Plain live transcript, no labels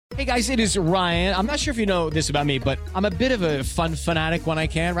Hey guys, it is Ryan. I'm not sure if you know this about me, but I'm a bit of a fun fanatic when I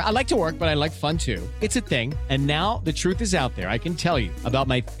can. I like to work, but I like fun too. It's a thing. And now the truth is out there. I can tell you about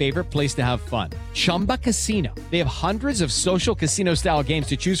my favorite place to have fun. Chumba Casino. They have hundreds of social casino style games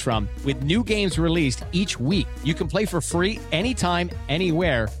to choose from with new games released each week. You can play for free anytime,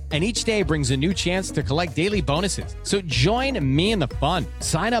 anywhere. And each day brings a new chance to collect daily bonuses. So join me in the fun.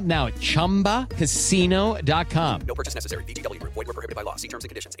 Sign up now at ChumbaCasino.com. No purchase necessary. VGW Group. Void where prohibited by law. See terms and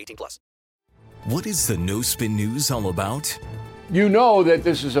conditions. 18+. What is the No Spin News all about? You know that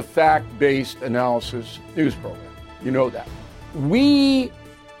this is a fact-based analysis news program. You know that. We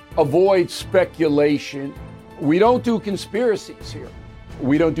avoid speculation. We don't do conspiracies here.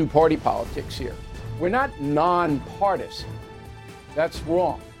 We don't do party politics here. We're not nonpartisan. That's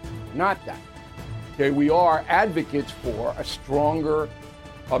wrong. Not that. Okay, we are advocates for a stronger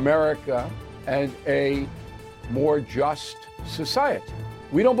America and a more just society.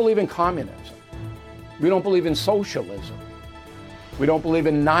 We don't believe in communism. We don't believe in socialism. We don't believe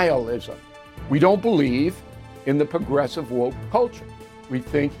in nihilism. We don't believe in the progressive woke culture. We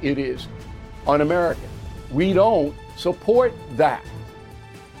think it is un-American. We don't support that.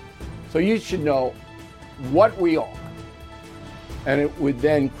 So you should know what we are, and it would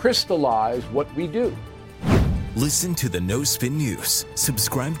then crystallize what we do. Listen to the No Spin News.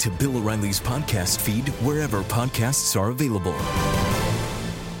 Subscribe to Bill O'Reilly's podcast feed wherever podcasts are available.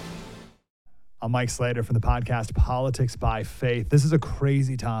 I'm Mike Slater from the podcast Politics by Faith. This is a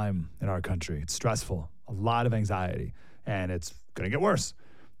crazy time in our country. It's stressful, a lot of anxiety, and it's going to get worse.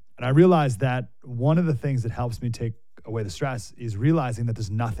 And I realized that one of the things that helps me take away the stress is realizing that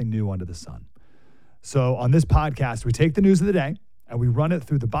there's nothing new under the sun. So on this podcast, we take the news of the day and we run it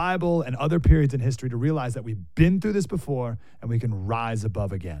through the Bible and other periods in history to realize that we've been through this before and we can rise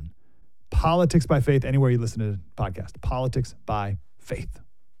above again. Politics by Faith, anywhere you listen to the podcast. Politics by Faith.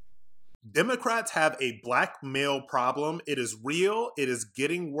 Democrats have a black male problem. It is real. It is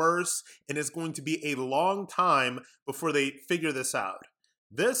getting worse. And it's going to be a long time before they figure this out.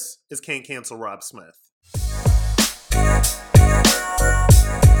 This is Can't Cancel Rob Smith.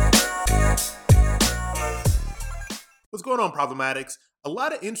 What's going on, Problematics? A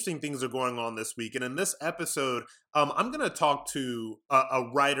lot of interesting things are going on this week. And in this episode, I'm going to talk to a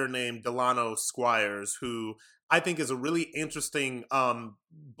writer named Delano Squires, who I think is a really interesting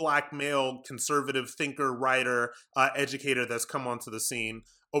black male conservative thinker, writer, educator that's come onto the scene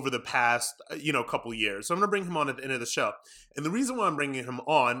over the past, couple years. So I'm going to bring him on at the end of the show. And the reason why I'm bringing him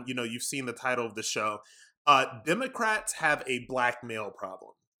on, you've seen the title of the show. Democrats have a black male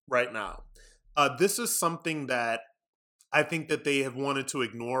problem right now. This is something that I think that they have wanted to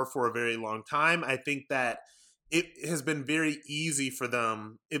ignore for a very long time. I think that it has been very easy for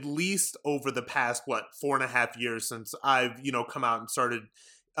them, at least over the past, 4.5 years since I've, come out and started,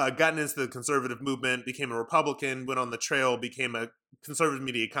 gotten into the conservative movement, became a Republican, went on the trail, became a conservative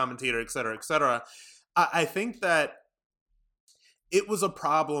media commentator, et cetera, et cetera. I think that it was a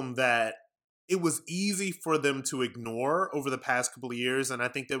problem that it was easy for them to ignore over the past couple of years. And I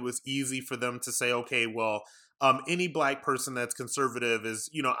think that it was easy for them to say, okay, well, any black person that's conservative is,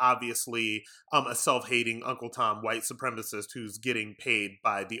 obviously a self-hating Uncle Tom white supremacist who's getting paid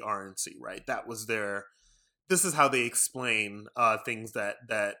by the RNC, right? That was this is how they explain things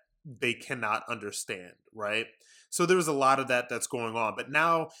that they cannot understand, right? So there's a lot of that's going on. But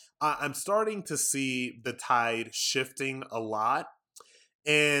now I'm starting to see the tide shifting a lot.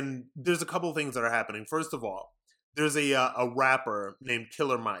 And there's a couple of things that are happening. First of all, there's a rapper named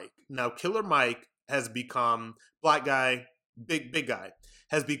Killer Mike. Now, Killer Mike has become, black guy, big guy,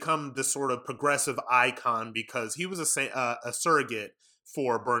 has become this sort of progressive icon because he was a surrogate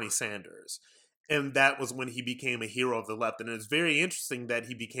for Bernie Sanders. And that was when he became a hero of the left. And it's very interesting that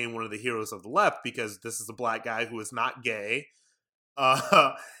he became one of the heroes of the left because this is a black guy who is not gay,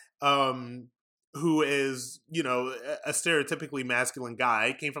 who is, a stereotypically masculine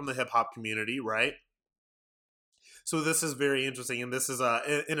guy, came from the hip hop community, right? So this is very interesting, and this is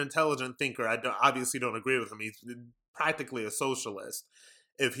an intelligent thinker. I obviously don't agree with him. He's practically a socialist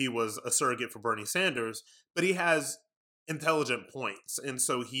if he was a surrogate for Bernie Sanders, but he has intelligent points, and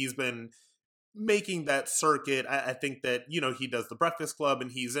so he's been making that circuit. I think that, he does the Breakfast Club,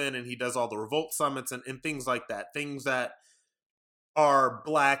 and he's in, and he does all the Revolt Summits and things like that, things that are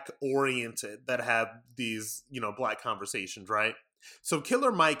black-oriented, that have these, black conversations, right? So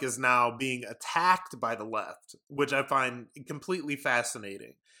Killer Mike is now being attacked by the left, which I find completely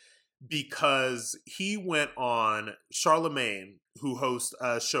fascinating. because he went on Charlemagne, who hosts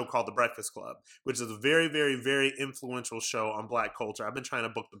a show called The Breakfast Club, which is a very, very, very influential show on Black culture. I've been trying to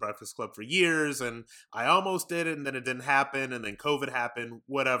book The Breakfast Club for years, and I almost did it, and then it didn't happen, and then COVID happened.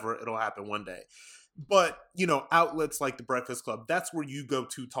 Whatever, it'll happen one day. But, you know, outlets like The Breakfast Club, that's where you go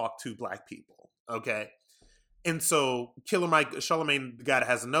to talk to Black people, okay? And so Killer Mike, Charlemagne, the guy that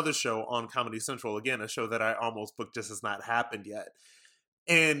has another show on Comedy Central, again, a show that I almost booked just has not happened yet.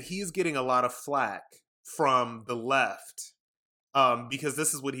 And he's getting a lot of flack from the left because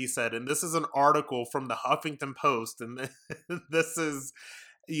this is what he said. And this is an article from the Huffington Post. And this is,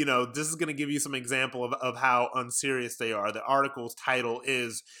 you know, this is going to give you some example of how unserious they are. The article's title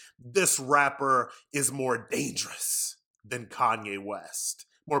is, "This Rapper is More Dangerous Than Kanye West."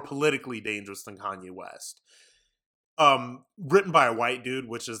 More politically dangerous than Kanye West. Written by a white dude,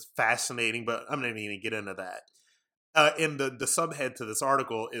 which is fascinating, but I'm not even going to get into that. And the subhead to this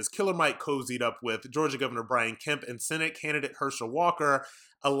article is, Killer Mike cozied up with Georgia Governor Brian Kemp and Senate candidate Herschel Walker,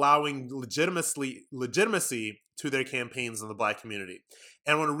 allowing legitimacy to their campaigns in the Black community.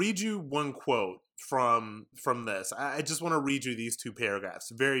 And I want to read you one quote from this. I just want to read you these two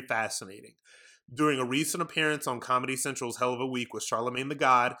paragraphs. Very fascinating. During a recent appearance on Comedy Central's Hell of a Week with Charlemagne the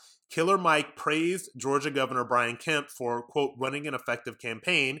God, Killer Mike praised Georgia Governor Brian Kemp for, quote, running an effective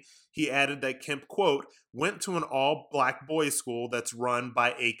campaign. He added that Kemp, quote, went to an all-Black boys' school that's run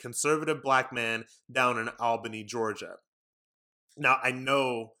by a conservative Black man down in Albany, Georgia. Now, I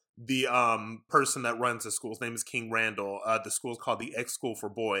know the person that runs the school. His name is King Randall. The school is called the X School for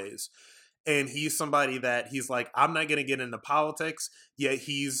Boys. And he's somebody that he's like, I'm not going to get into politics, yet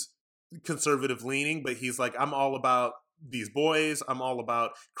he's conservative leaning, but he's like, I'm all about these boys. I'm all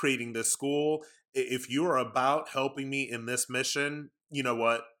about creating this school. If you are about helping me in this mission, you know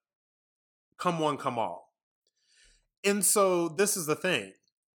what? Come one, come all. And so this is the thing.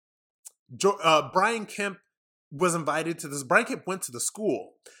 Brian Kemp was invited to this. Brian Kemp went to the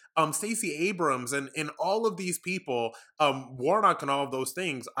school. Stacey Abrams and all of these people, Warnock and all of those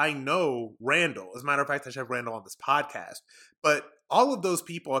things, I know Randall. As a matter of fact, I should have Randall on this podcast. But all of those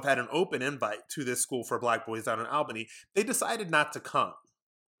people have had an open invite to this school for Black boys down in Albany. They decided not to come.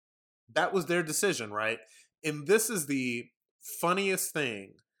 That was their decision, right? And this is the funniest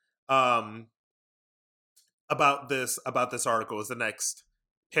thing about this article is the next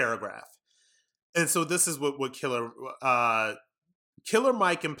paragraph. And so this is what Killer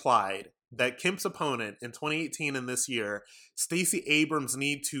Mike implied that Kemp's opponent in 2018 and this year, Stacey Abrams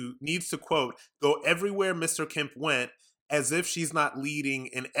needs to, quote, go everywhere Mr. Kemp went, as if she's not leading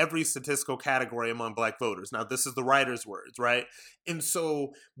in every statistical category among Black voters. Now, this is the writer's words, right? And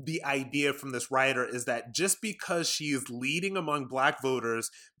so the idea from this writer is that just because she is leading among Black voters,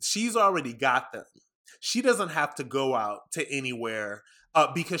 she's already got them. She doesn't have to go out to anywhere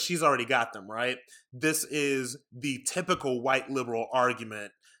because she's already got them, right? This is the typical white liberal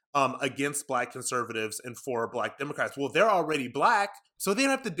argument against Black conservatives and for Black Democrats. Well, they're already Black, so they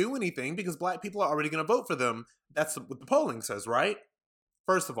don't have to do anything because Black people are already going to vote for them. That's what the polling says, right?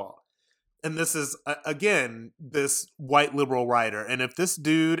 First of all. And this is, again, this white liberal writer. And if this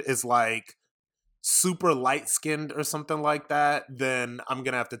dude is like super light-skinned or something like that, then I'm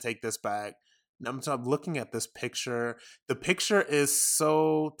going to have to take this back. I'm looking at this picture. The picture is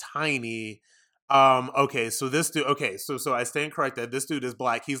so tiny. Okay, so this dude, so I stand corrected. This dude is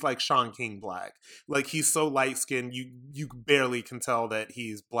Black. He's like Shaun King Black. Like, he's so light-skinned, you barely can tell that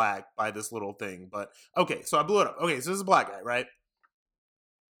he's Black by this little thing. But, okay, so I blew it up. Okay, so this is a Black guy, right?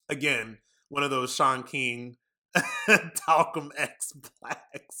 Again, one of those Shaun King Talcum X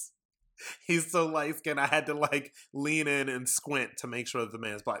Blacks. He's so light-skinned, I had to, like, lean in and squint to make sure that the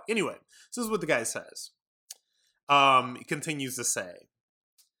man's Black. Anyway, so this is what the guy says. He continues to say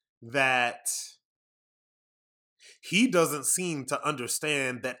that he doesn't seem to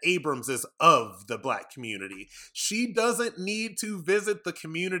understand that Abrams is of the Black community. She doesn't need to visit the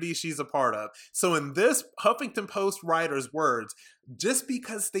community she's a part of. So in this Huffington Post writer's words, just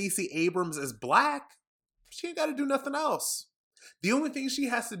because Stacey Abrams is Black, she ain't got to do nothing else. The only thing she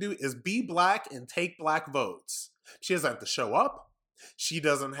has to do is be Black and take Black votes. She doesn't have to show up. She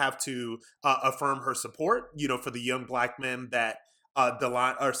doesn't have to affirm her support, for the young Black men that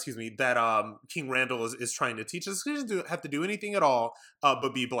King Randall is trying to teach us. He doesn't have to do anything at all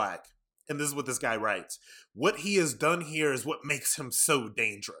but be Black. And this is what this guy writes. What he has done here is what makes him so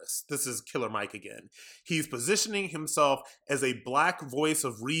dangerous. This is Killer Mike again. He's positioning himself as a Black voice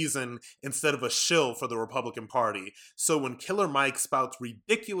of reason instead of a shill for the Republican Party. So when Killer Mike spouts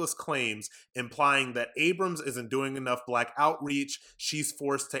ridiculous claims implying that Abrams isn't doing enough Black outreach, she's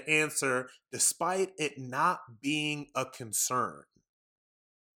forced to answer, despite it not being a concern.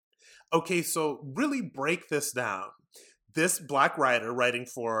 Okay, so really break this down. This Black writer writing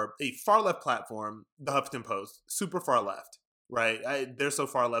for a far left platform, the Huffington Post, super far left, right? They're so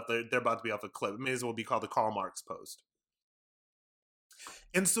far left, they're about to be off a cliff. It may as well be called the Karl Marx Post.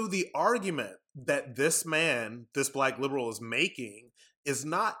 And so the argument that this man, this Black liberal, is making is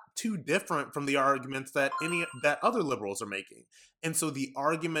not too different from the arguments that other liberals are making. And so the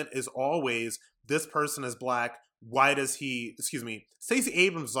argument is always, this person is Black. Why does Stacey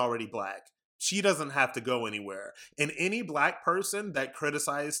Abrams is already Black. She doesn't have to go anywhere. And any Black person that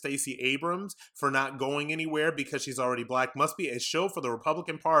criticizes Stacey Abrams for not going anywhere because she's already Black must be a show for the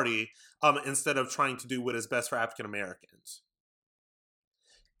Republican Party, instead of trying to do what is best for African Americans.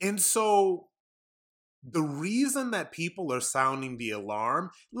 And so the reason that people are sounding the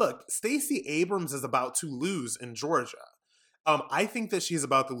alarm, look, Stacey Abrams is about to lose in Georgia. I think that she's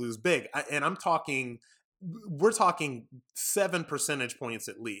about to lose big. We're talking 7 percentage points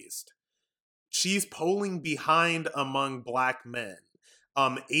at least. She's polling behind among Black men.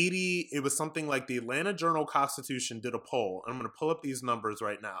 It was something like the Atlanta Journal-Constitution did a poll. I'm going to pull up these numbers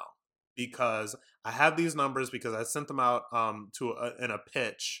right now because I have these numbers because I sent them out in a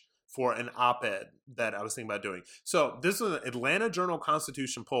pitch for an op-ed that I was thinking about doing. So this is an Atlanta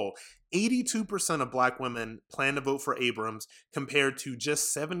Journal-Constitution poll. 82% of Black women plan to vote for Abrams compared to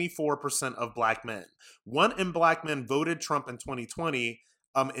just 74% of Black men. 1 in Black men voted Trump in 2020,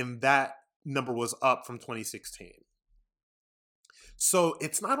 and that number was up from 2016. So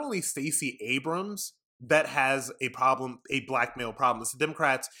it's not only Stacey Abrams that has a problem, a Black male problem. It's the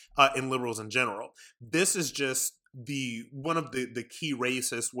Democrats and liberals in general. This is just one of the key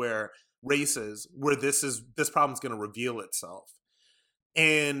races where this problem is going to reveal itself.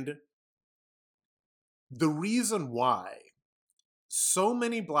 And the reason why so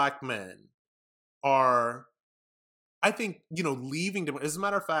many Black men are, I think, leaving. As a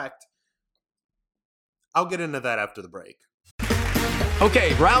matter of fact, I'll get into that after the break.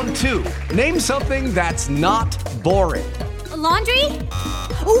 Okay, round 2. Name something that's not boring. A laundry?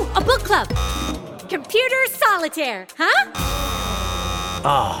 Ooh, a book club. Computer solitaire, huh?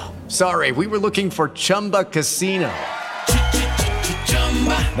 Ah, sorry, we were looking for Chumba Casino.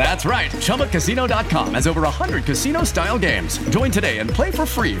 That's right, ChumbaCasino.com has over 100 casino-style games. Join today and play for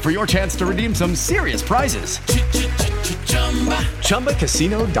free for your chance to redeem some serious prizes.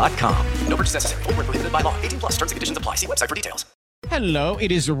 ChumbaCasino.com. No purchase necessary. Void where prohibited by law. 18 plus. Terms and conditions apply. See website for details. Hello,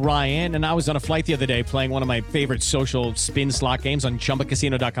 it is Ryan, and I was on a flight the other day playing one of my favorite social spin slot games on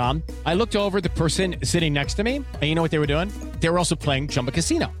ChumbaCasino.com. I looked over at the person sitting next to me, and you know what they were doing? They were also playing Chumba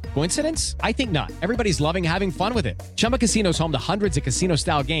Casino. Coincidence? I think not. Everybody's loving having fun with it. Chumba Casino is home to hundreds of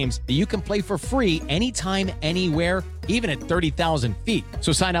casino-style games that you can play for free anytime, anywhere, even at 30,000 feet.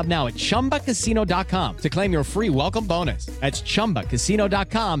 So sign up now at ChumbaCasino.com to claim your free welcome bonus. That's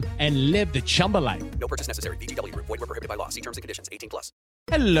ChumbaCasino.com and live the Chumba life. No purchase necessary. VGW. Void where prohibited by law. See terms and conditions. 18 plus.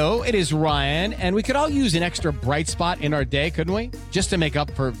 Hello, it is Ryan, and we could all use an extra bright spot in our day, couldn't we? Just to make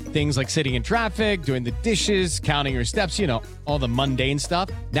up for things like sitting in traffic, doing the dishes, counting your steps, all the mundane stuff.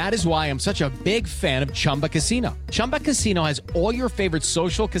 That is why I'm such a big fan of Chumba Casino. Chumba Casino has all your favorite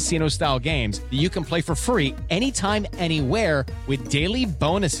social casino-style games that you can play for free anytime, anywhere with daily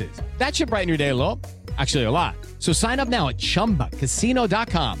bonuses. That should brighten your day a little. Actually, a lot. So sign up now at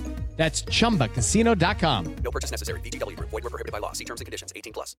ChumbaCasino.com. That's ChumbaCasino.com. No purchase necessary. VGW. Void where prohibited by law. See terms and conditions.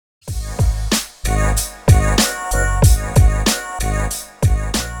 18 plus.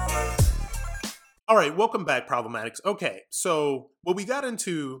 All right, welcome back, Problematics. Okay, so what we got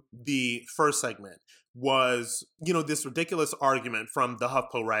into the first segment was, this ridiculous argument from the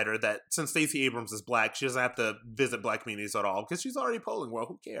HuffPo writer that since Stacey Abrams is Black, she doesn't have to visit Black communities at all because she's already polling well.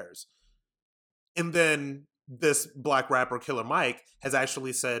 Who cares? And then this Black rapper Killer Mike has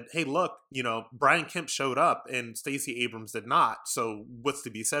actually said, hey, look, Brian Kemp showed up and Stacey Abrams did not. So what's to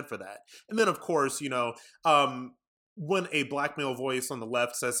be said for that? And then, of course, when a Black male voice on the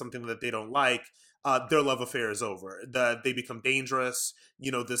left says something that they don't like, their love affair is over. They become dangerous.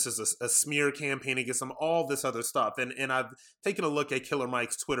 This is a smear campaign against them, all this other stuff. And I've taken a look at Killer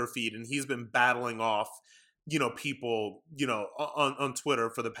Mike's Twitter feed, and he's been battling off, people, on Twitter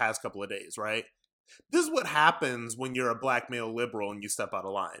for the past couple of days, right? This is what happens when you're a Black male liberal and you step out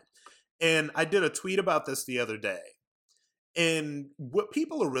of line. And I did a tweet about this the other day. And what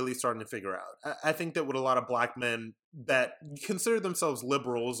people are really starting to figure out, I think that with a lot of Black men that consider themselves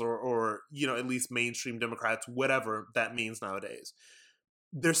liberals or at least mainstream Democrats, whatever that means nowadays,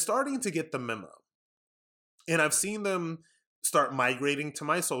 they're starting to get the memo. And I've seen them start migrating to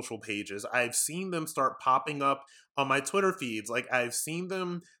my social pages. I've seen them start popping up on my Twitter feeds. Like, I've seen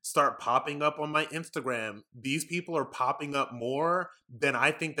them start popping up on my Instagram. These people are popping up more than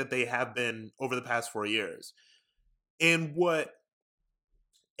I think that they have been over the past 4 years. And what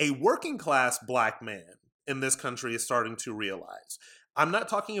a working class Black man in this country is starting to realize, I'm not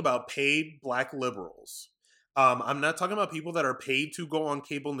talking about paid Black liberals. I'm not talking about people that are paid to go on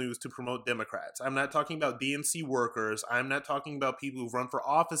cable news to promote Democrats. I'm not talking about DNC workers. I'm not talking about people who've run for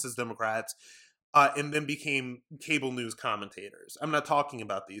office as Democrats and then became cable news commentators. I'm not talking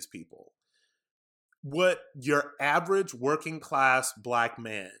about these people. What your average working class Black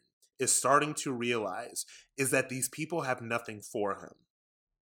man is starting to realize is that these people have nothing for him.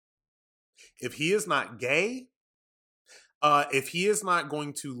 If he is not gay, if he is not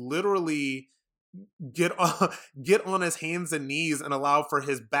going to literally get on his hands and knees and allow for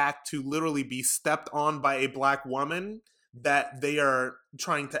his back to literally be stepped on by a Black woman that they are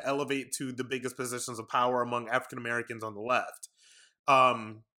trying to elevate to the biggest positions of power among African Americans on the left.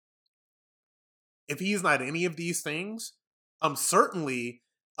 If he's not any of these things, certainly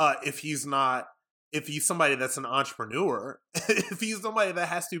if he's somebody that's an entrepreneur, if he's somebody that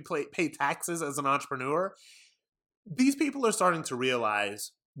has to pay taxes as an entrepreneur, these people are starting to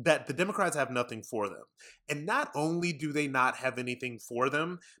realize that the Democrats have nothing for them. And not only do they not have anything for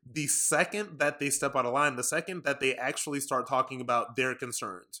them, the second that they step out of line, the second that they actually start talking about their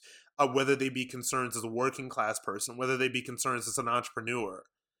concerns, whether they be concerns as a working class person, whether they be concerns as an entrepreneur,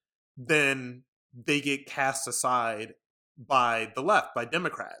 then they get cast aside by the left, by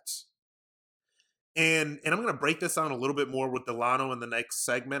Democrats. And I'm going to break this down a little bit more with Delano in the next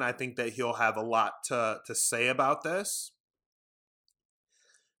segment. I think that he'll have a lot to say about this.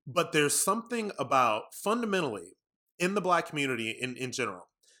 But there's something about, fundamentally, in the Black community in general,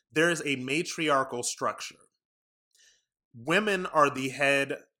 there is a matriarchal structure. Women are the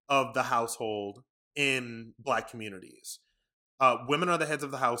head of the household in Black communities. Women are the heads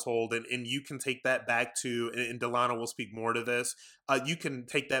of the household, and you can take that back to, and Delano will speak more to this, you can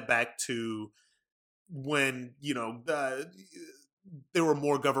take that back to when, there were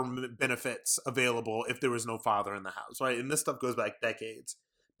more government benefits available if there was no father in the house, right? And this stuff goes back decades.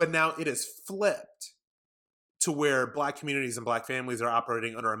 But now it is flipped to where Black communities and Black families are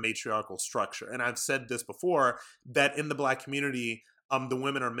operating under a matriarchal structure. And I've said this before, that in the Black community, the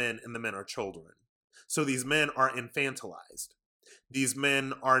women are men and the men are children. So these men are infantilized. These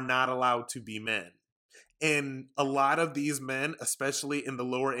men are not allowed to be men. And a lot of these men, especially in the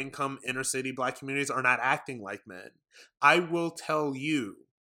lower income inner city Black communities, are not acting like men. I will tell you,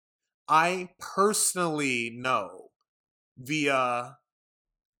 I personally know there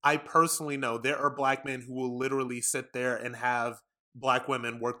are Black men who will literally sit there and have Black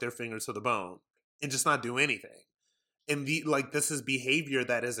women work their fingers to the bone and just not do anything. And this is behavior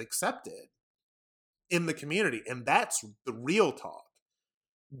that is accepted in the community. And that's the real talk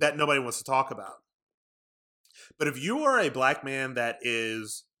that nobody wants to talk about. But if you are a Black man that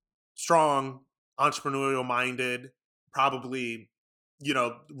is strong, entrepreneurial minded, probably,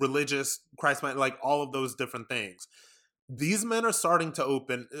 religious, Christ-minded, like all of those different things, these men are starting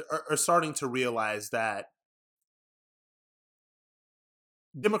to realize that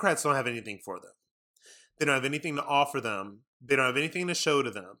Democrats don't have anything for them. They don't have anything to offer them. They don't have anything to show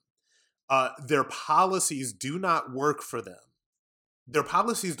to them. Their policies do not work for them. Their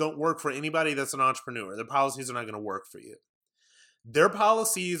policies don't work for anybody that's an entrepreneur. Their policies are not going to work for you. Their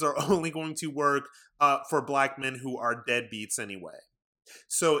policies are only going to work for Black men who are deadbeats anyway.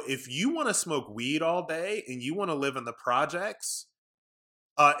 So if you want to smoke weed all day and you want to live in the projects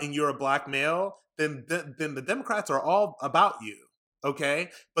and you're a Black male, then the Democrats are all about you, okay?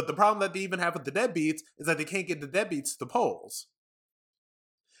 But the problem that they even have with the deadbeats is that they can't get the deadbeats to the polls.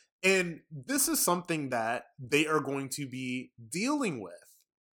 And this is something that they are going to be dealing with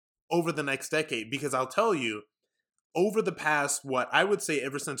over the next decade, because I'll tell you, over the past, I would say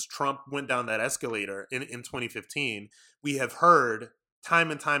ever since Trump went down that escalator in 2015, we have heard time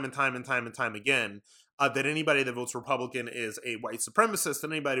and time again that anybody that votes Republican is a white supremacist,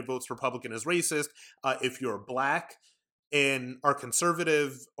 and anybody that votes Republican is racist. If you're Black and are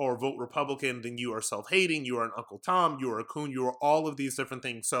conservative or vote Republican, then you are self-hating, you are an Uncle Tom, you are a coon, you are all of these different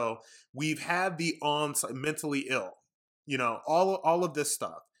things. So we've had the mentally ill, all of this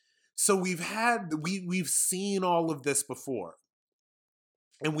stuff. So we've seen all of this before.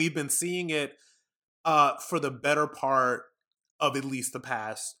 And we've been seeing it for the better part of at least the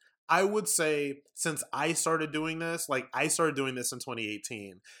past, I would say, since I started doing this. I started doing this in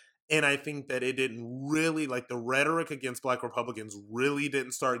 2018. And I think that it didn't really, the rhetoric against Black Republicans really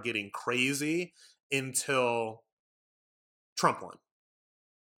didn't start getting crazy until Trump won.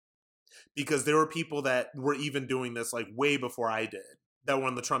 Because there were people that were even doing this like way before I did, that were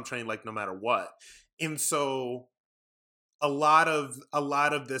on the Trump train like no matter what. And so a lot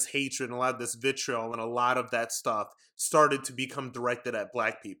of this hatred and a lot of this vitriol and a lot of that stuff started to become directed at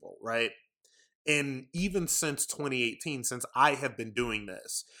Black people, right? And even since 2018, since I have been doing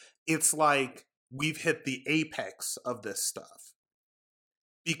this, it's like we've hit the apex of this stuff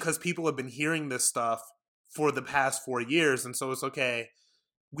because people have been hearing this stuff for the past 4 years. And so it's okay,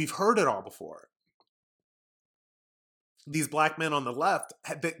 we've heard it all before. These Black men on the left,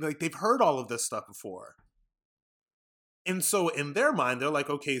 they've heard all of this stuff before. And so in their mind, they're like,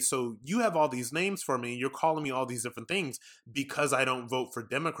 okay, so you have all these names for me. You're calling me all these different things because I don't vote for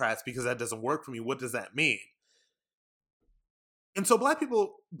Democrats because that doesn't work for me. What does that mean? And so Black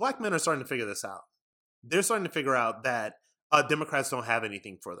men are starting to figure this out. They're starting to figure out that Democrats don't have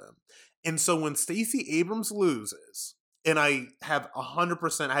anything for them. And so when Stacey Abrams loses, and I have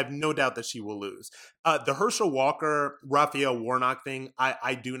no doubt that she will lose. The Herschel Walker, Raphael Warnock thing,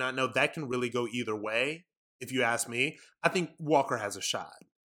 I do not know. That can really go either way. If you ask me, I think Walker has a shot.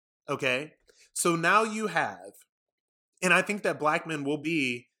 Okay? So now you have, and I think that Black men will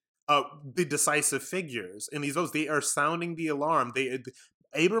be the decisive figures in these votes. They are sounding the alarm.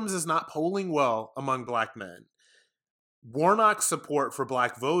 Abrams is not polling well among Black men. Warnock's support for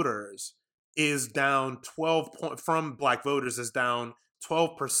Black voters is down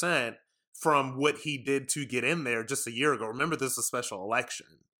 12% from what he did to get in there just a year ago. Remember, this is a special election.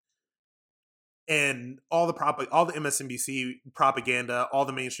 And all the MSNBC propaganda, all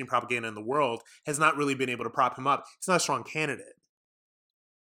the mainstream propaganda in the world has not really been able to prop him up. He's not a strong candidate.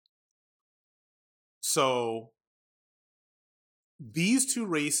 So these two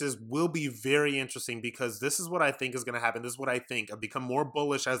races will be very interesting because this is what I think is going to happen. This is what I think. I've become more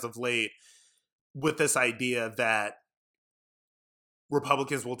bullish as of late with this idea that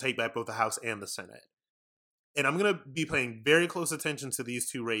Republicans will take back both the House and the Senate. And I'm going to be paying very close attention to these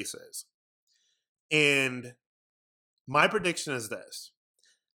two races. And my prediction is this.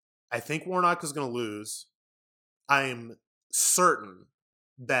 I think Warnock is going to lose. I am certain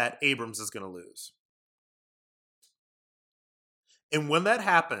that Abrams is going to lose. And when that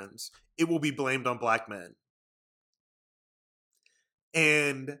happens, it will be blamed on Black men.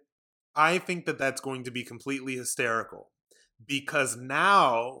 And I think that that's going to be completely hysterical because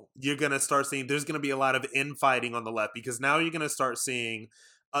now you're going to start seeing there's going to be a lot of infighting on the left because now you're going to start seeing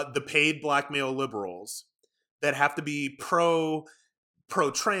the paid Black male liberals that have to be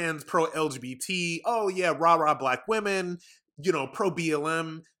pro-trans, pro-LGBT, oh yeah, rah-rah Black women,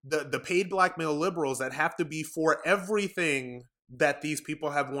 pro-BLM, the paid Black male liberals that have to be for everything that these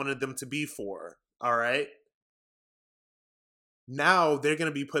people have wanted them to be for, all right? Now they're going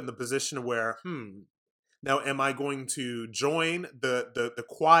to be put in the position where, now am I going to join the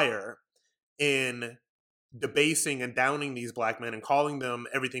choir in debasing and downing these Black men and calling them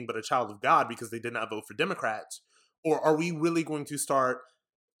everything but a child of God because they did not vote for Democrats? Or are we really going to start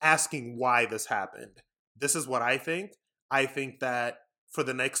asking why this happened? This is what I think. I think that for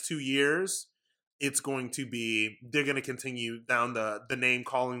the next 2 years, it's going to be, they're going to continue down the name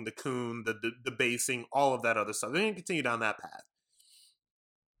calling, the coon, the debasing, all of that other stuff. They're going to continue down that path.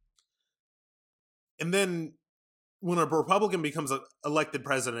 And then when a Republican becomes elected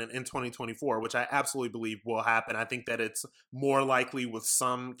president in 2024, which I absolutely believe will happen, I think that it's more likely with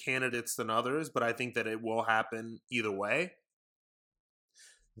some candidates than others, but I think that it will happen either way.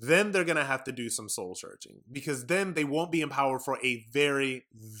 Then they're going to have to do some soul searching because then they won't be in power for a very,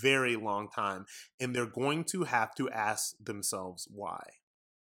 very long time. And they're going to have to ask themselves why.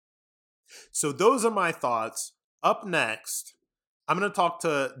 So those are my thoughts. Up next, I'm going to talk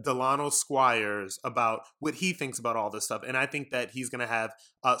to Delano Squires about what he thinks about all this stuff. And I think that he's going to have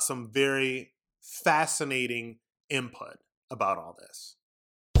some very fascinating input about all this.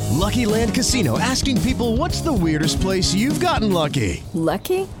 Lucky Land Casino, asking people, what's the weirdest place you've gotten lucky?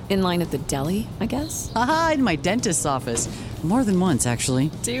 Lucky? In line at the deli, I guess? Aha, in my dentist's office. More than once,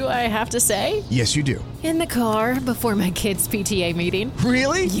 actually. Do I have to say? Yes, you do. In the car before my kids' PTA meeting.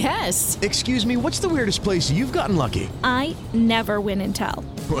 Really? Yes. Excuse me, what's the weirdest place you've gotten lucky? I never win and tell.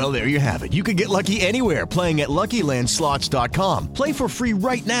 Well, there you have it. You can get lucky anywhere, playing at LuckyLandSlots.com. Play for free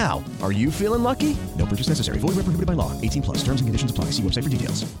right now. Are you feeling lucky? No purchase necessary. Void where prohibited by law. 18+. Terms and conditions apply. See website for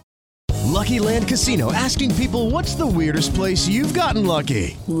details. Lucky Land Casino, asking people, what's the weirdest place you've gotten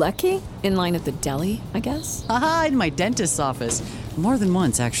lucky? Lucky? In line at the deli, I guess? Aha, in my dentist's office. More than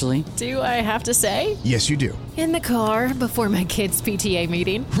once, actually. Do I have to say? Yes, you do. In the car before my kids' PTA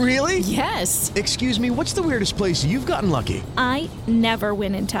meeting. Really? Yes. Excuse me, what's the weirdest place you've gotten lucky? I never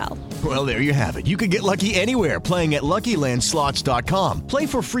win and tell. Well, there you have it. You can get lucky anywhere, playing at LuckyLandSlots.com. Play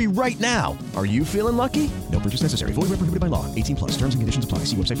for free right now. Are you feeling lucky? No purchase necessary. Void where prohibited by law. 18 plus. Terms and conditions apply.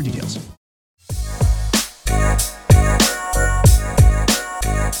 See website for details.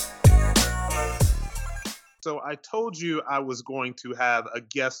 So I told you I was going to have a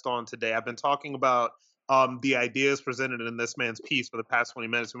guest on today. I've been talking about the ideas presented in this man's piece for the past 20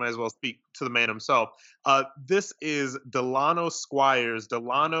 minutes. We might as well speak to the man himself. This is Delano Squires.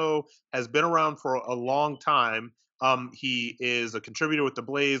 Delano has been around for a long time. He is a contributor with The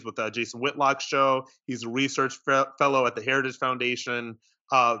Blaze, with Jason Whitlock's show. He's a research fellow at the Heritage Foundation.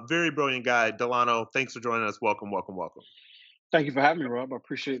 Very brilliant guy. Delano, thanks for joining us. Welcome, welcome, welcome. Thank you for having me, Rob. I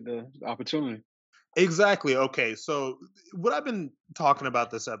appreciate the opportunity. Exactly. Okay. So what I've been talking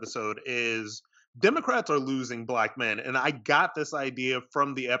about this episode is Democrats are losing black men. And I got this idea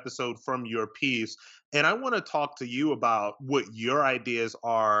from the episode from your piece. And I want to talk to you about what your ideas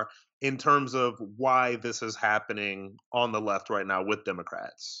are in terms of why this is happening on the left right now with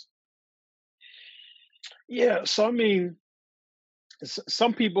Democrats. Yeah. So, I mean,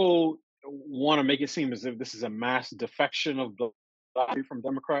 some people want to make it seem as if this is a mass defection of black from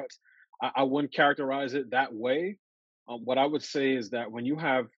Democrats. I wouldn't characterize it that way. What I would say is that when you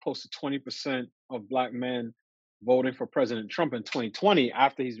have close to 20% of black men voting for President Trump in 2020,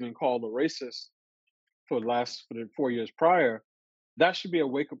 after he's been called a racist for the 4 years prior, that should be a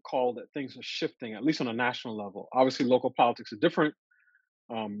wake-up call that things are shifting, at least on a national level. Obviously, local politics are different,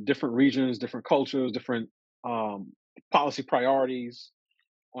 different regions, different cultures, different policy priorities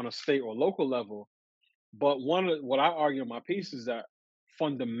on a state or local level. But what I argue in my piece is that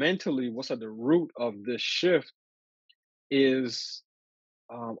fundamentally, what's at the root of this shift is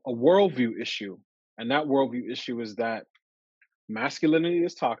a worldview issue. And that worldview issue is that masculinity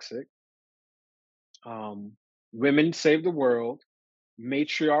is toxic, women save the world,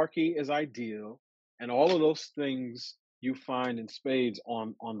 matriarchy is ideal, and all of those things you find in spades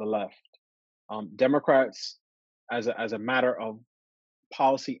on the left. Democrats, as a matter of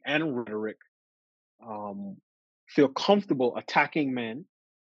policy and rhetoric, feel comfortable attacking men,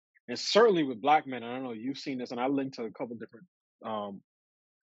 and certainly with black men. I don't know, you've seen this, and I linked to a couple different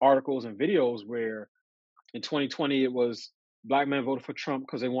articles and videos where in 2020 it was black men voted for Trump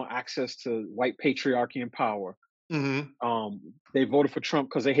because they want access to white patriarchy and power. Mm-hmm. They voted for Trump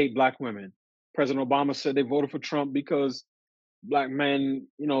because they hate black women. President Obama said they voted for Trump because black men,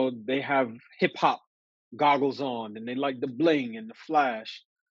 they have hip hop goggles on and they like the bling and the flash.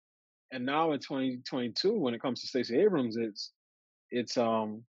 And now in 2022, when it comes to Stacey Abrams, it's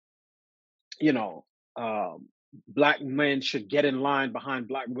black men should get in line behind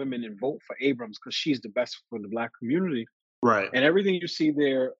black women and vote for Abrams because she's the best for the black community. Right. And everything you see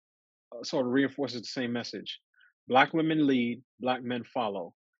there sort of reinforces the same message. Black women lead, black men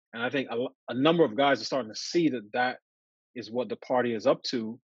follow. And I think a number of guys are starting to see that is what the party is up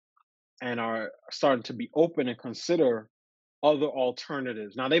to and are starting to be open and consider other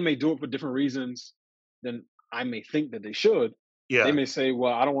alternatives. Now, they may do it for different reasons than I may think that they should. Yeah. They may say,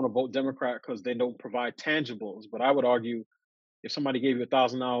 well, I don't want to vote Democrat because they don't provide tangibles. But I would argue if somebody gave you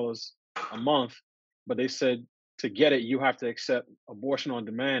 $1,000 a month, but they said to get it, you have to accept abortion on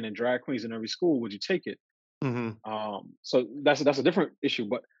demand and drag queens in every school, would you take it? Mm-hmm. So that's a different issue.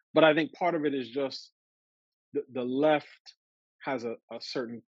 But I think part of it is just the left has a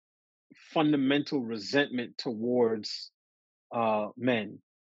certain fundamental resentment towards men.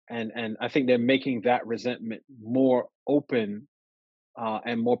 And I think they're making that resentment more open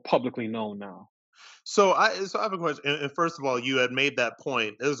and more publicly known now. So I have a question. And first of all, you had made that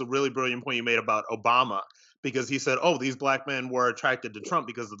point. It was a really brilliant point you made about Obama, because he said, oh, these black men were attracted to Trump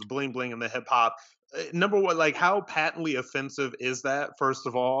because of the bling bling and the hip hop. Number one, like, how patently offensive is that, first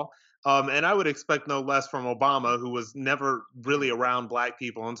of all? And I would expect no less from Obama, who was never really around black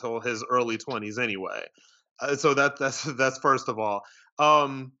people until his early 20s anyway. So that's first of all.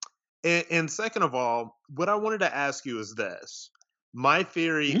 And second of all, what I wanted to ask you is this. My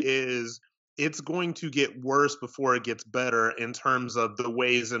theory is it's going to get worse before it gets better in terms of the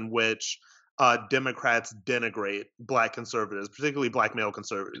ways in which Democrats denigrate black conservatives, particularly black male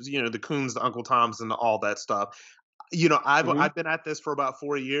conservatives, the Coons, the Uncle Toms, and all that stuff. I've been at this for about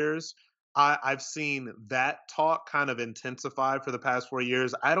 4 years. I've seen that talk kind of intensify for the past 4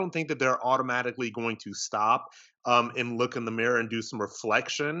 years. I don't think that they're automatically going to stop and look in the mirror and do some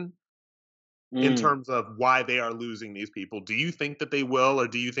reflection in terms of why they are losing these people. Do you think that they will, or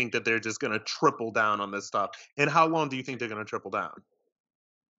do you think that they're just going to triple down on this stuff? And how long do you think they're going to triple down?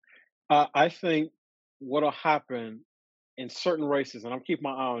 I think what'll happen in certain races, and I'm keeping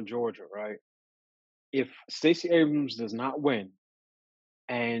my eye on Georgia, right? If Stacey Abrams does not win,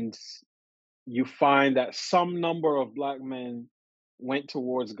 and you find that some number of black men went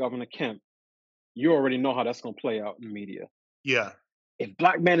towards Governor Kemp, you already know how that's going to play out in the media. Yeah. If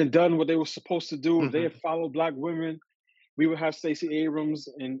black men had done what they were supposed to do, if they Mhm. had followed black women, we would have Stacey Abrams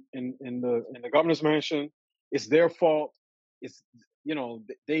in the governor's mansion. It's their fault. It's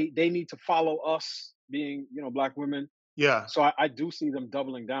they need to follow us, being black women. Yeah. So I do see them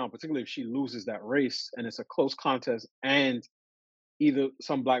doubling down, particularly if she loses that race and it's a close contest, and either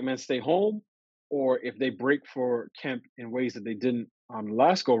some black men stay home, or if they break for Kemp in ways that they didn't on the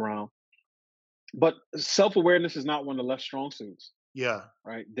last go round. But self-awareness is not one of the left strong suits, Yeah.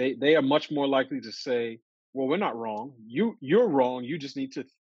 right? They are much more likely to say, well, we're not wrong. You're wrong. You just need to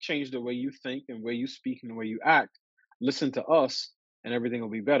change the way you think and the way you speak and the way you act. Listen to us and everything will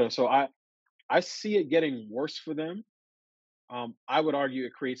be better. So I see it getting worse for them. I would argue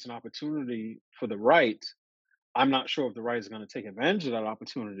it creates an opportunity for the right. I'm not sure if the right is going to take advantage of that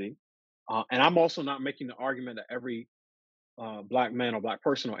opportunity. And I'm also not making the argument that every black man or black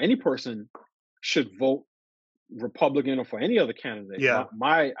person or any person should vote Republican or for any other candidate. Yeah.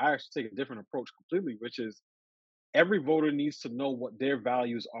 I actually take a different approach completely, which is every voter needs to know what their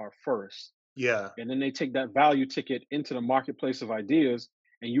values are first. Yeah. And then they take that value ticket into the marketplace of ideas,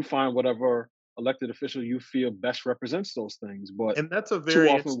 and you find whatever elected official you feel best represents those things. But And that's a very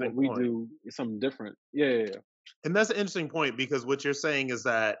too often interesting what we point. do is something different. Yeah. And that's an interesting point, because what you're saying is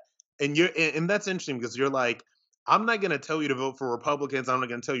that, and that's interesting because you're like, I'm not going to tell you to vote for Republicans. I'm not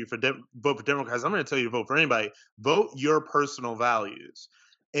going to tell you vote for Democrats. I'm going to tell you to vote for anybody. Vote your personal values.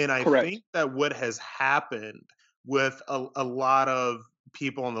 And I Correct. think that what has happened with a lot of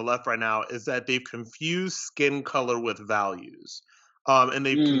people on the left right now is that they've confused skin color with values. And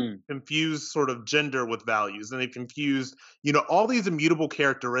they've confused sort of gender with values, and they've confused, all these immutable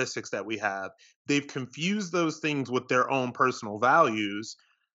characteristics that we have. They've confused those things with their own personal values,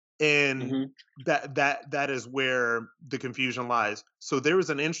 and that is where the confusion lies. So there was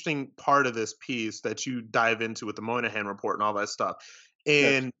an interesting part of this piece that you dive into with the Moynihan report and all that stuff.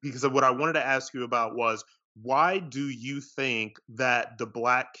 And because of what I wanted to ask you about was, why do you think that the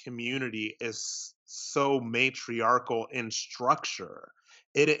Black community is so matriarchal in structure?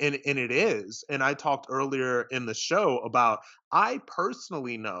 And it is. And I talked earlier in the show about, I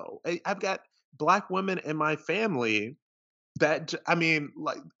personally know, I've got Black women in my family that,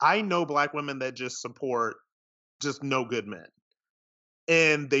 I know Black women that just support just no good men.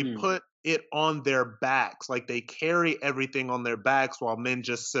 And they put it on their backs. Like, they carry everything on their backs while men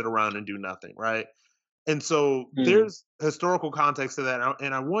just sit around and do nothing, right? And so there's historical context to that,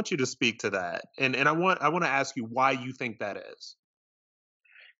 and I want you to speak to that. And I want to ask you why you think that is.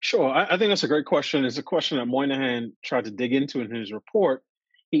 Sure. I think that's a great question. It's a question that Moynihan tried to dig into in his report.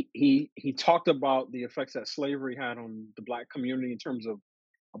 He talked about the effects that slavery had on the Black community in terms of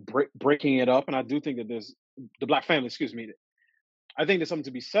breaking it up. And I do think that there's the Black family, excuse me. I think there's something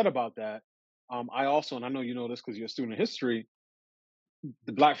to be said about that. I also, and I know you know this because you're a student of history,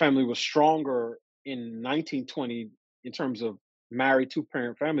 the Black family was stronger in 1920 in terms of married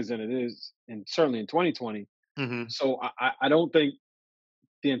two-parent families than it is, and certainly in 2020. So I don't think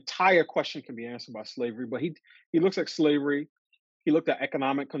the entire question can be answered by slavery, but he looks at slavery, he looked at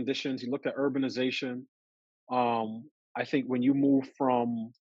economic conditions, he looked at urbanization. I think when you move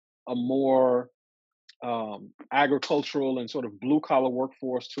from a more agricultural and sort of blue-collar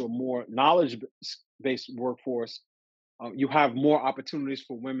workforce to a more knowledge-based workforce, you have more opportunities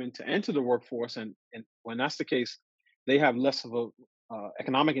for women to enter the workforce, and when that's the case, they have less of a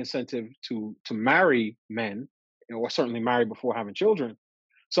economic incentive to marry men, or certainly marry before having children.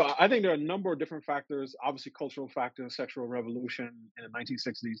 So I think there are a number of different factors. Obviously, cultural factors, sexual revolution in the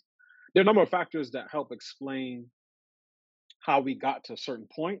 1960s. There are a number of factors that help explain how we got to a certain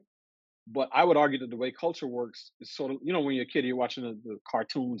point. But I would argue that the way culture works is sort of, when you're a kid, you're watching the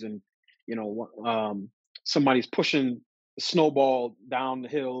cartoons, and somebody's pushing the snowball down the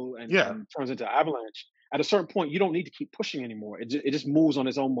hill and turns into an avalanche. At a certain point, you don't need to keep pushing anymore. It just moves on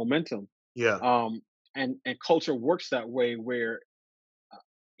its own momentum. And culture works that way, where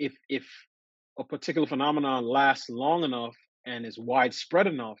if a particular phenomenon lasts long enough and is widespread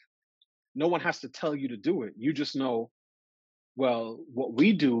enough, no one has to tell you to do it. You just know, well, what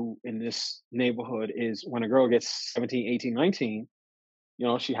we do in this neighborhood is when a girl gets 17, 18, 19,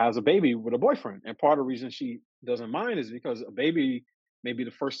 she has a baby with a boyfriend. And part of the reason she doesn't mind is because a baby may be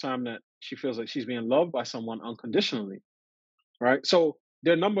the first time that she feels like she's being loved by someone unconditionally, right? So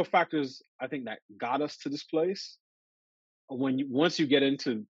there are a number of factors, I think, that got us to this place. Once you get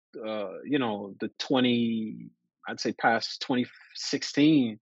into, the 20, I'd say past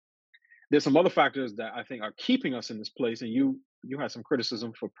 2016, there's some other factors that I think are keeping us in this place. And you you had some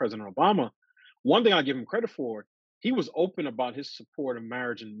criticism for President Obama. One thing I give him credit for, he was open about his support of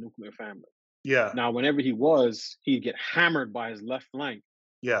marriage and the nuclear family. Yeah. Now, whenever he'd get hammered by his left flank,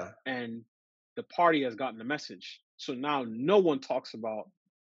 Yeah. and the party has gotten the message. So now no one talks about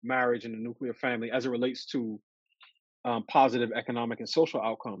marriage and the nuclear family as it relates to positive economic and social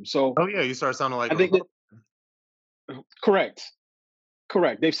outcomes. So, oh yeah, you start sounding like I think that, correct.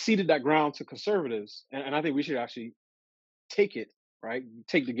 They've ceded that ground to conservatives, and I think we should actually take it, right?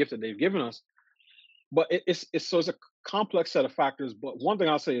 Take the gift that they've given us. But it's a complex set of factors. But one thing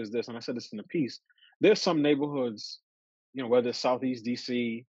I'll say is this, and I said this in the piece: there's some neighborhoods, whether it's Southeast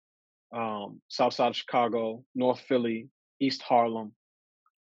DC, South Side of Chicago, North Philly, East Harlem,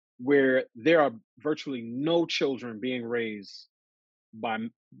 where there are virtually no children being raised by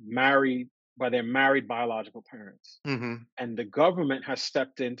their married biological parents. Mm-hmm. And the government has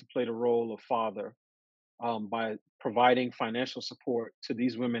stepped in to play the role of father by providing financial support to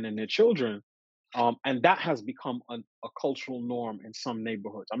these women and their children. And that has become a cultural norm in some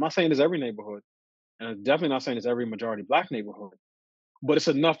neighborhoods. I'm not saying it's every neighborhood, and I'm definitely not saying it's every majority Black neighborhood, but it's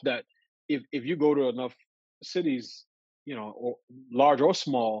enough that if you go to enough cities, or large or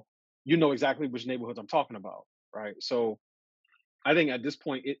small, you know exactly which neighborhoods I'm talking about, right? So I think at this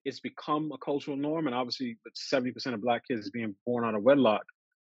point, it's become a cultural norm, and obviously with 70% of Black kids being born out of wedlock,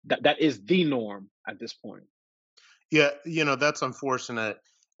 that is the norm at this point. Yeah, that's unfortunate.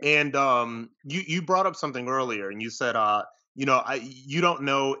 And you brought up something earlier, and you said, you don't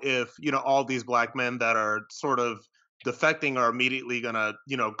know if all these Black men that are sort of defecting are immediately gonna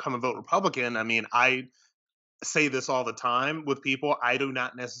come and vote Republican. I mean, I say this all the time with people. I do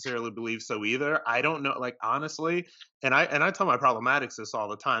not necessarily believe so either. I don't know, like, honestly, and I tell my problematics this all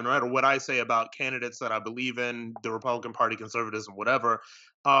the time, no matter what I say about candidates that I believe in, the Republican Party, conservatism, whatever.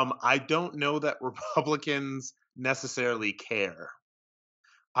 I don't know that Republicans necessarily care.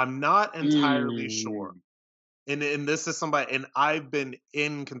 I'm not entirely sure. And this is somebody, and I've been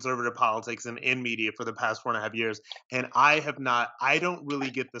in conservative politics and in media for the past 4.5 years, and I don't really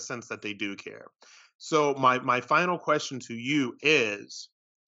get the sense that they do care. So my final question to you is,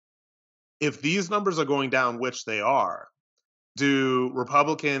 if these numbers are going down, which they are, do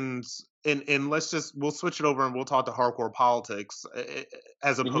Republicans, and we'll switch it over and we'll talk to hardcore politics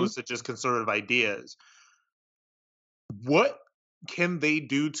as opposed to just conservative ideas. What can they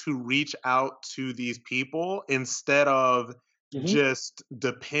do to reach out to these people instead of just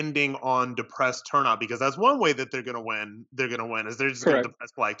depending on depressed turnout? Because that's one way that they're going to win. They're going to win is they're just going to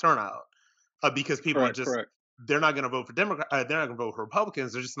depress Black turnout because people are just they're not going to vote for Democrats. They're not going to vote for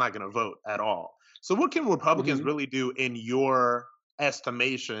Republicans. They're just not going to vote at all. So what can Republicans really do in your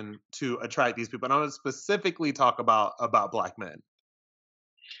estimation to attract these people? And I'm going to specifically talk about Black men.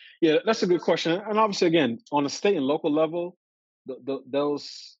 Yeah, that's a good question. And obviously, again, on a state and local level,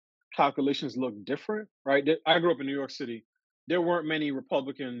 those calculations look different, right? I grew up in New York City. There weren't many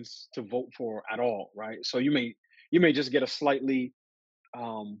Republicans to vote for at all, right? So you may just get a slightly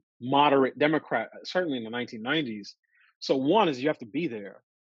moderate Democrat, certainly in the 1990s. So one is you have to be there.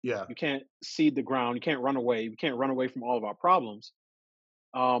 Yeah. You can't cede the ground. You can't run away. You can't run away from all of our problems.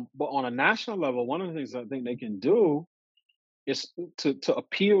 But on a national level, one of the things I think they can do is to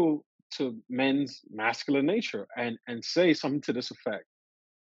appeal to men's masculine nature and say something to this effect,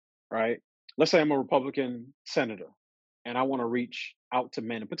 right? Let's say I'm a Republican senator and I want to reach out to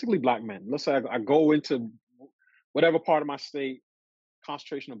men, and particularly Black men. Let's say I go into whatever part of my state,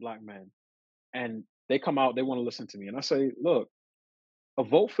 concentration of Black men, and they come out, they want to listen to me. And I say, look, a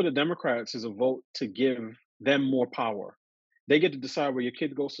vote for the Democrats is a vote to give them more power. They get to decide where your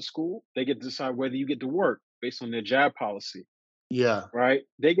kid goes to school. They get to decide whether you get to work based on their jab policy. Yeah. Right.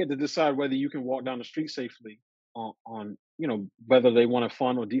 They get to decide whether you can walk down the street safely on whether they want to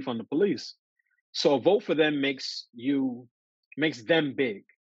fund or defund the police. So a vote for them makes them big.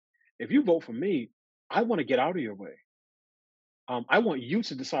 If you vote for me, I want to get out of your way. I want you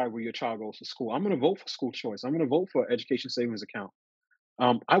to decide where your child goes to school. I'm going to vote for school choice. I'm going to vote for education savings account.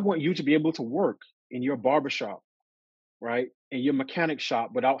 I want you to be able to work in your barbershop, right, in your mechanic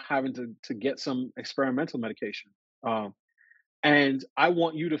shop without having to get some experimental medication. And I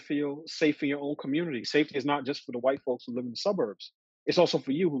want you to feel safe in your own community. Safety is not just for the white folks who live in the suburbs. It's also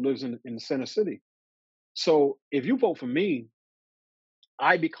for you who lives in the center city. So if you vote for me,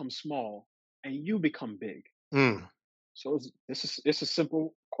 I become small and you become big. So it's a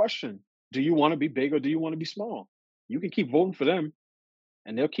simple question. Do you want to be big or do you want to be small? You can keep voting for them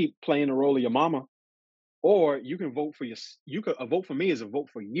and they'll keep playing the role of your mama. Or you can vote for a vote for me is a vote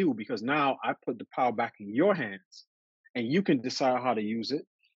for you, because now I put the power back in your hands. And you can decide how to use it.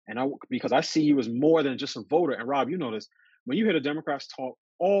 And because I see you as more than just a voter. And Rob, you know this. when you hear the Democrats talk,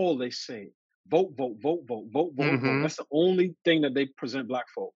 all they say, vote, vote, vote, vote, vote, vote, vote. That's the only thing that they present black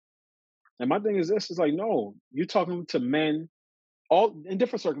folk. And my thing is this, is like, no, you're talking to men all in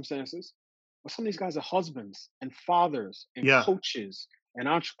different circumstances, but some of these guys are husbands and fathers and coaches and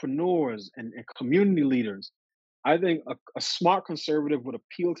entrepreneurs and community leaders. I think a smart conservative would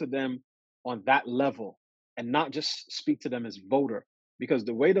appeal to them on that level and not just speak to them as voter. Because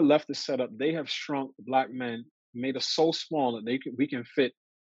the way the left is set up, they have shrunk black men, made us so small that we can fit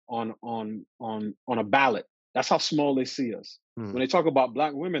on a ballot. That's how small they see us. When they talk about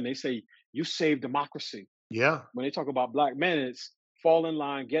black women, they say, you save democracy. Yeah. When they talk about black men, it's fall in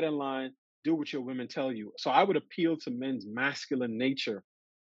line, get in line, do what your women tell you. So I would appeal to men's masculine nature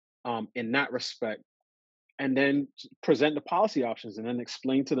in that respect, and then present the policy options and then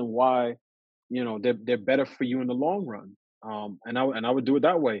explain to them why, you know, they're better for you in the long run. And I would do it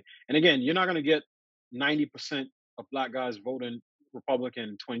that way. And again, you're not going to get 90% of black guys voting Republican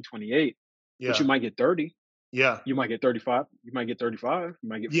in 2028, but you might get 30. Yeah. You might get 35. You might get 35. You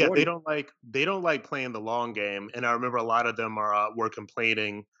might get 40. Yeah, they don't like playing the long game. And I remember a lot of them were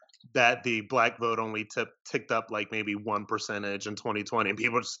complaining that the black vote only ticked up like maybe 1% in 2020. And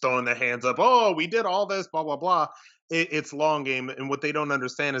people just throwing their hands up, oh, we did all this, blah, blah, blah. It's long game. And what they don't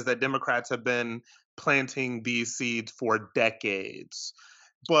understand is that Democrats have been planting these seeds for decades.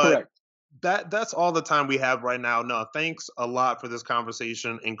 But that's all the time we have right now. No, thanks a lot for this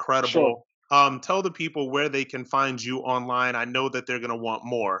conversation. Incredible. Sure. Tell the people where they can find you online. I know that they're going to want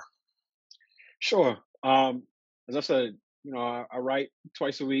more. Sure. As I said, you know, I write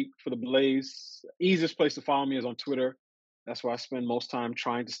twice a week for The Blaze. Easiest place to follow me is on Twitter. That's where I spend most time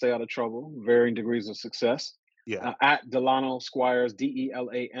trying to stay out of trouble, varying degrees of success. Yeah. At Delano Squires,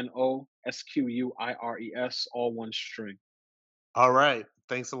 DELANO SQUIRES, all one string. All right.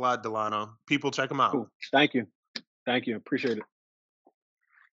 Thanks a lot, Delano. People, check him out. Cool. Thank you. Thank you. Appreciate it.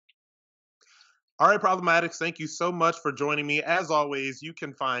 All right, Problematics, thank you so much for joining me. As always, you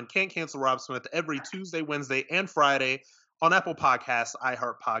can find Can't Cancel Rob Smith every Tuesday, Wednesday, and Friday on Apple Podcasts,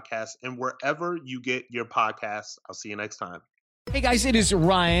 iHeart Podcasts, and wherever you get your podcasts. I'll see you next time. Hey guys, it is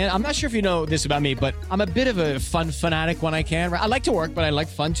Ryan. I'm not sure if you know this about me, but I'm a bit of a fun fanatic when I can. I like to work, but I like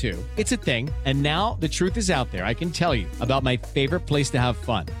fun too. It's a thing. And now the truth is out there. I can tell you about my favorite place to have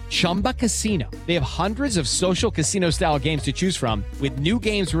fun. Chumba Casino. They have hundreds of social casino style games to choose from with new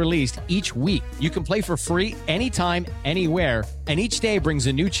games released each week. You can play for free anytime, anywhere. And each day brings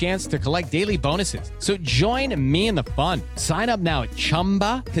a new chance to collect daily bonuses. So join me in the fun. Sign up now at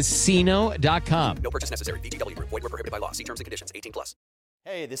ChumbaCasino.com. No purchase necessary. VGW Group. Void where prohibited by law. See terms and conditions. 18+.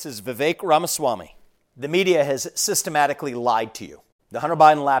 Hey, this is Vivek Ramaswamy. The media has systematically lied to you. The Hunter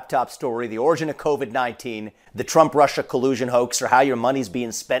Biden laptop story, the origin of COVID-19, the Trump-Russia collusion hoax, or how your money's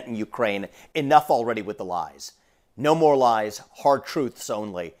being spent in Ukraine. Enough already with the lies. No more lies, hard truths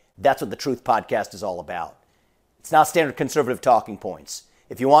only. That's what the Truth Podcast is all about. It's not standard conservative talking points.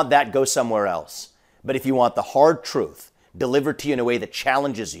 If you want that, go somewhere else. But if you want the hard truth delivered to you in a way that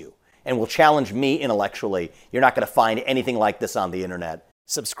challenges you and will challenge me intellectually, you're not going to find anything like this on the internet.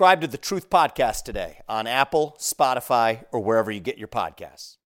 Subscribe to the Truth Podcast today on Apple, Spotify, or wherever you get your podcasts.